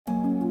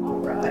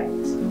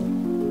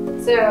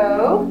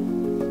So,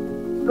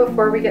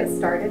 before we get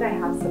started, I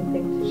have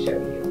something to show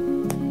you.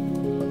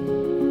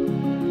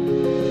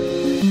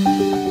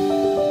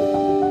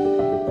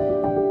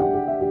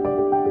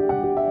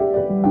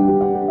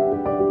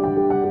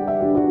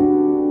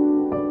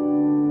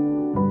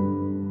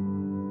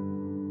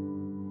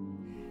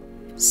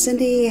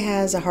 Cindy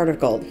has a heart of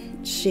gold.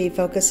 She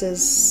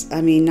focuses,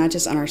 not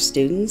just on our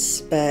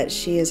students, but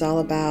she is all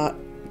about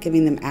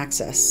giving them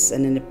access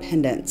and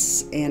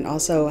independence and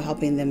also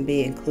helping them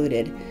be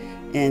included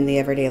in the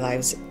everyday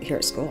lives here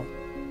at school.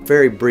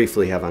 Very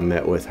briefly have I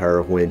met with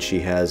her when she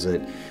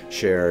hasn't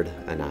shared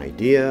an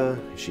idea,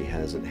 she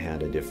hasn't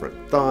had a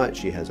different thought,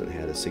 she hasn't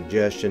had a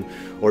suggestion,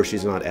 or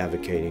she's not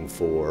advocating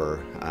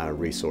for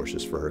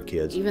resources for her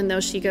kids. Even though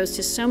she goes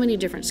to so many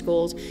different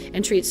schools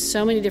and treats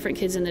so many different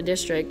kids in the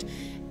district,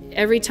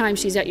 every time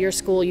she's at your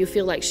school, you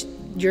feel like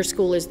your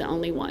school is the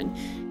only one.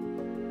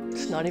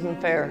 It's not even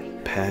fair.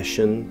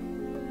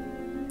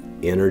 Passion,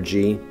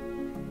 energy,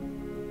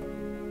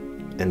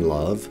 and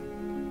love.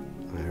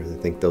 I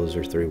think those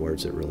are three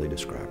words that really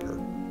describe her.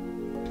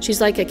 She's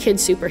like a kid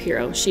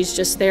superhero. She's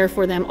just there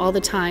for them all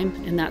the time,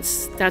 and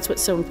that's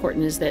what's so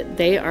important, is that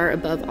they are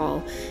above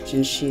all.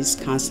 And she's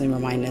constantly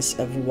reminding us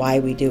of why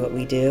we do what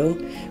we do,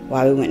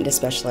 why we went into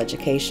special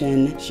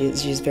education.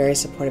 She's very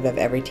supportive of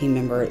every team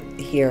member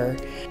here,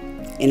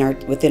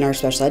 within our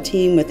special ed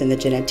team, within the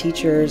gen ed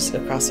teachers,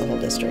 across the whole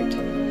district.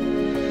 It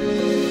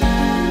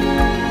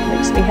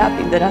makes me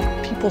happy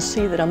that people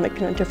see that I'm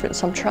making a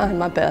difference. I'm trying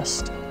my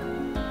best.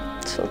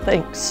 So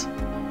thanks.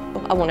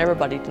 I want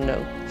everybody to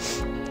know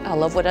I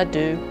love what I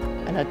do,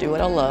 and I do what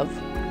I love,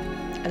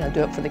 and I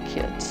do it for the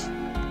kids.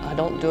 I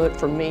don't do it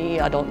for me,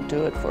 I don't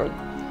do it for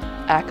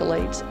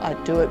accolades. I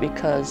do it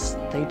because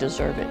they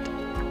deserve it.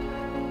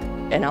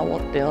 And I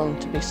want them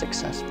to be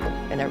successful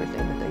in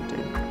everything that they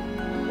do.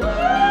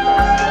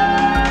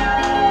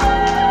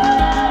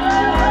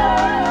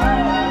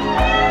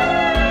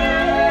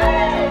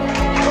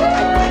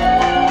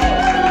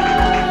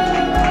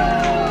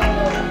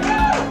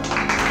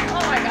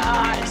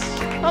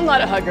 I'm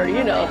not a hugger,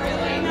 you know.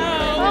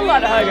 I'm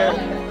not a hugger.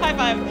 High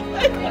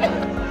five.